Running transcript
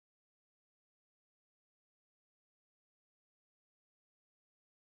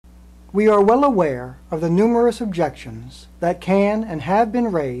We are well aware of the numerous objections that can and have been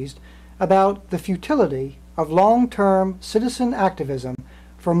raised about the futility of long-term citizen activism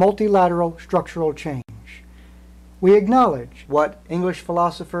for multilateral structural change. We acknowledge what English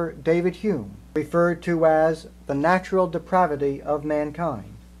philosopher David Hume referred to as the natural depravity of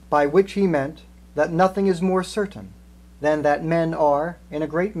mankind, by which he meant that nothing is more certain than that men are, in a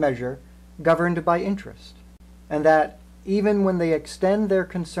great measure, governed by interest, and that even when they extend their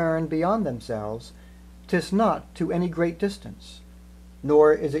concern beyond themselves, 'tis not to any great distance,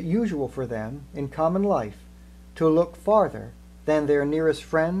 nor is it usual for them, in common life, to look farther than their nearest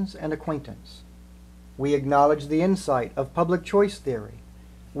friends and acquaintance. We acknowledge the insight of public choice theory,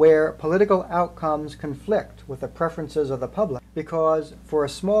 where political outcomes conflict with the preferences of the public, because for a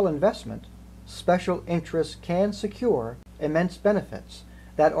small investment, special interests can secure immense benefits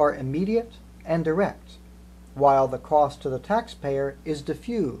that are immediate and direct, while the cost to the taxpayer is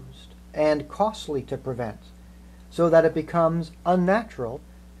diffused and costly to prevent, so that it becomes unnatural,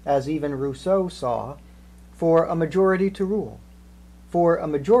 as even Rousseau saw, for a majority to rule. For a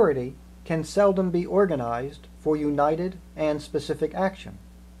majority can seldom be organized for united and specific action,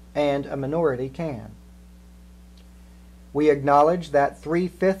 and a minority can. We acknowledge that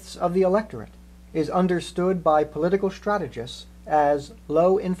 3/5 of the electorate is understood by political strategists as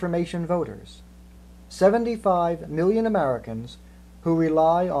low-information voters. 75 million Americans who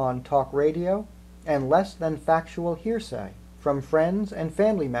rely on talk radio and less than factual hearsay from friends and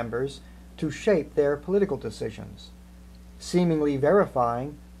family members to shape their political decisions, seemingly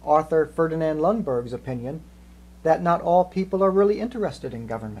verifying Arthur Ferdinand Lundberg's opinion that not all people are really interested in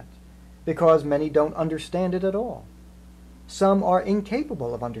government, because many don't understand it at all. Some are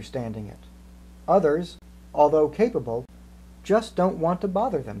incapable of understanding it. Others, although capable, just don't want to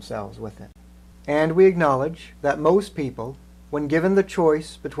bother themselves with it. And we acknowledge that most people, when given the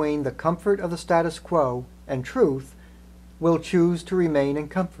choice between the comfort of the status quo and truth, will choose to remain in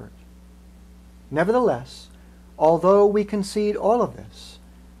comfort. Nevertheless, although we concede all of this,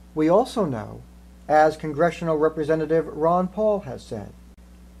 we also know, as Congressional Representative Ron Paul has said,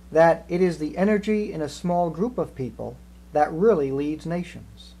 that it is the energy in a small group of people that really leads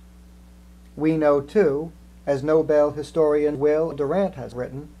nations. We know, too, as Nobel historian Will Durant has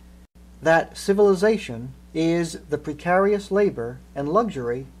written, that civilization is the precarious labor and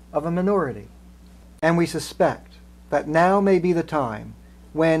luxury of a minority. And we suspect that now may be the time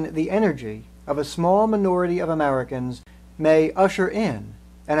when the energy of a small minority of Americans may usher in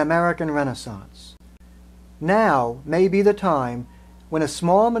an American Renaissance. Now may be the time when a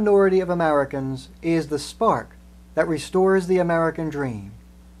small minority of Americans is the spark that restores the American dream.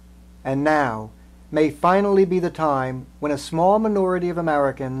 And now may finally be the time when a small minority of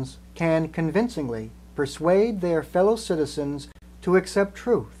Americans can convincingly persuade their fellow citizens to accept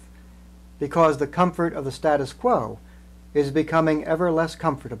truth, because the comfort of the status quo is becoming ever less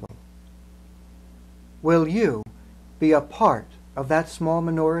comfortable. Will you be a part of that small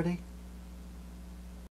minority?